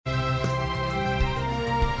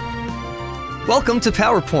Welcome to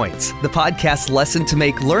PowerPoints, the podcast lesson to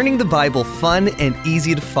make learning the Bible fun and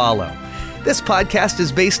easy to follow. This podcast is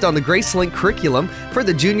based on the GraceLink curriculum for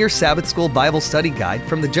the Junior Sabbath School Bible Study Guide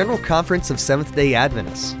from the General Conference of Seventh-day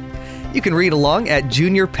Adventists. You can read along at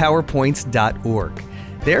juniorpowerpoints.org.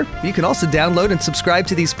 There, you can also download and subscribe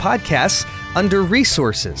to these podcasts under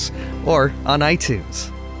Resources or on iTunes.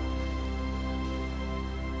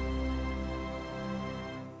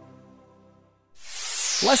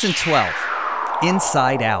 Lesson 12,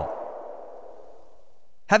 Inside Out.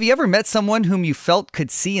 Have you ever met someone whom you felt could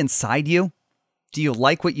see inside you? Do you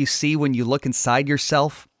like what you see when you look inside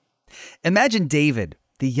yourself? Imagine David,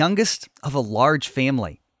 the youngest of a large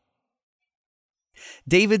family.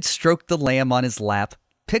 David stroked the lamb on his lap,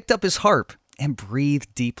 picked up his harp, and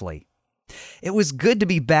breathed deeply. It was good to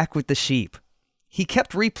be back with the sheep. He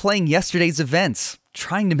kept replaying yesterday's events,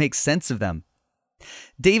 trying to make sense of them.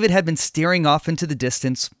 David had been staring off into the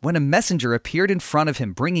distance when a messenger appeared in front of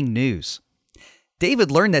him bringing news.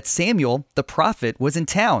 David learned that Samuel, the prophet, was in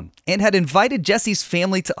town and had invited Jesse's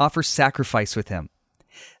family to offer sacrifice with him.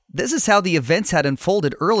 This is how the events had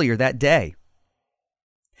unfolded earlier that day.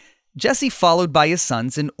 Jesse, followed by his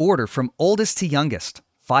sons in order from oldest to youngest,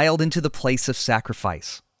 filed into the place of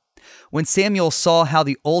sacrifice. When Samuel saw how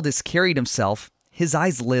the oldest carried himself, his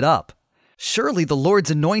eyes lit up. Surely the Lord's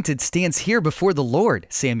anointed stands here before the Lord,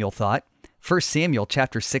 Samuel thought. 1 Samuel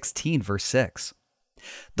chapter 16, verse 6.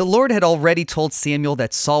 The Lord had already told Samuel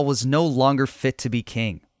that Saul was no longer fit to be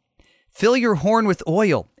king. "Fill your horn with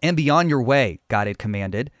oil and be on your way," God had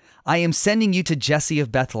commanded. "I am sending you to Jesse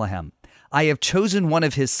of Bethlehem. I have chosen one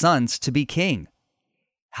of his sons to be king."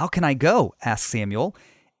 "How can I go?" asked Samuel.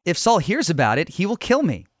 "If Saul hears about it, he will kill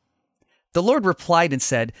me." The Lord replied and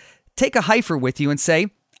said, "Take a heifer with you and say,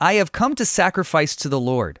 'I have come to sacrifice to the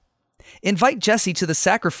Lord.' Invite Jesse to the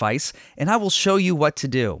sacrifice, and I will show you what to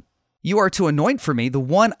do. You are to anoint for me the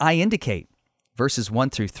one I indicate." Verses 1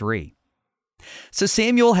 through 3. So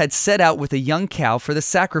Samuel had set out with a young cow for the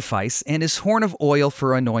sacrifice and his horn of oil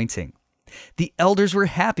for anointing. The elders were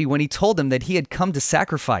happy when he told them that he had come to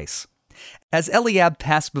sacrifice. As Eliab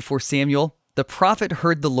passed before Samuel, the prophet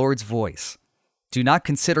heard the Lord's voice. "Do not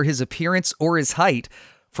consider his appearance or his height,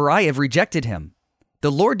 for I have rejected him.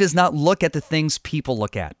 The Lord does not look at the things people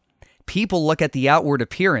look at. People look at the outward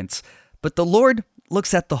appearance, but the Lord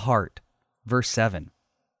looks at the heart." Verse 7.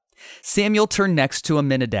 Samuel turned next to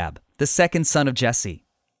Amminadab, the second son of Jesse.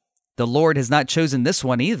 "The Lord has not chosen this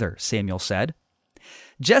one either," Samuel said.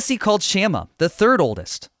 Jesse called Shammah, the third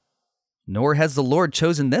oldest. "Nor has the Lord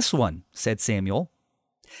chosen this one," said Samuel.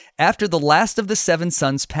 After the last of the 7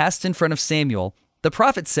 sons passed in front of Samuel, the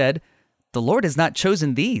prophet said, "The Lord has not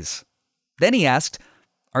chosen these." Then he asked,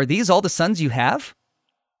 "Are these all the sons you have?"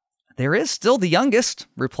 "There is still the youngest,"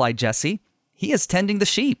 replied Jesse. "He is tending the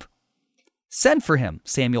sheep." "Send for him,"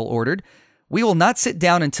 Samuel ordered. "We will not sit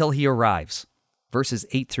down until he arrives." Verses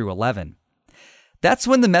 8 through 11. That's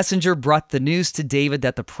when the messenger brought the news to David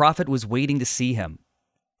that the prophet was waiting to see him.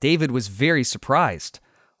 David was very surprised.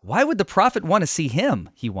 Why would the prophet want to see him,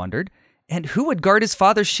 he wondered, and who would guard his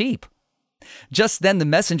father's sheep? Just then the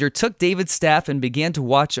messenger took David's staff and began to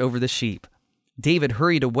watch over the sheep. David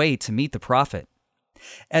hurried away to meet the prophet.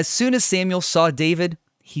 As soon as Samuel saw David,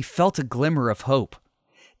 he felt a glimmer of hope.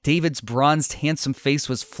 David's bronzed, handsome face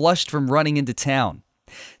was flushed from running into town.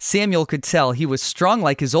 Samuel could tell he was strong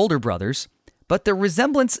like his older brothers, but the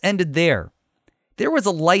resemblance ended there. There was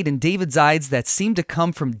a light in David's eyes that seemed to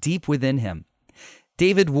come from deep within him.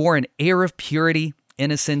 David wore an air of purity,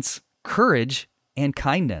 innocence, courage, and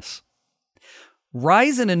kindness.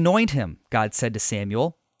 "Rise and anoint him," God said to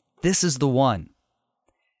Samuel. "This is the one."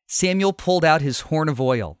 Samuel pulled out his horn of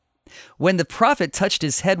oil. When the prophet touched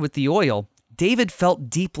his head with the oil, David felt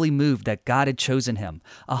deeply moved that God had chosen him,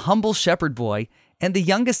 a humble shepherd boy and the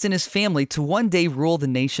youngest in his family, to one day rule the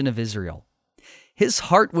nation of Israel. His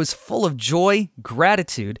heart was full of joy,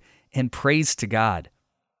 gratitude, and praise to God.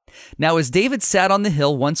 Now, as David sat on the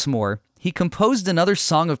hill once more, he composed another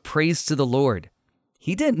song of praise to the Lord.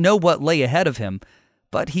 He didn't know what lay ahead of him,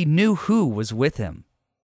 but he knew who was with him.